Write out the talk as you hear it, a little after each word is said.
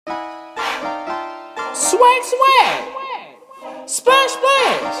Swag swag. Splash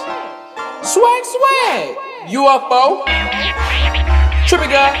splash. Swag swag. UFO. Trippy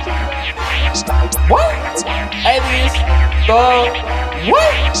guy. What? Aliens. Thug.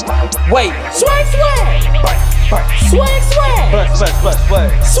 What? Wait. Swag swag. Swag swag.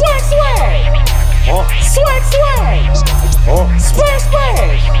 Swag swag. Swag swag. Splash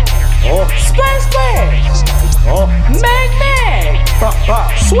splash. Splash splash. Mag mag.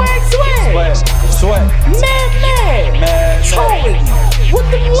 Swag swag. Mad mad. Trolling with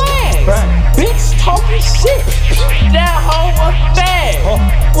the legs. Bitch talking shit. That hoe a fag.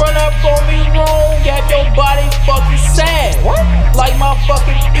 Run up on me wrong, got your body fucking sad. Like my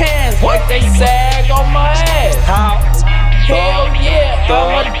fucking pants, like they sag on my ass. Hell yeah,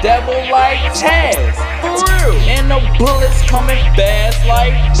 I'm a devil like Taz. For real. And the bullets coming fast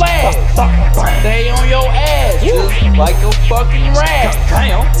like flash. They on your ass just like a fucking rat.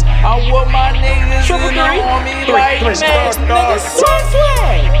 I want my niggas in the army like mad. Niggas swag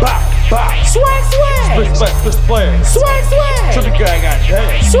swag. Swag swag. Swag swag. Trippy guy got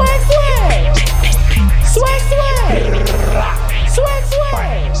damn. Swag swag. Swag swag. Swag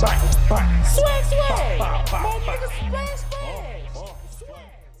swag. Swag swag.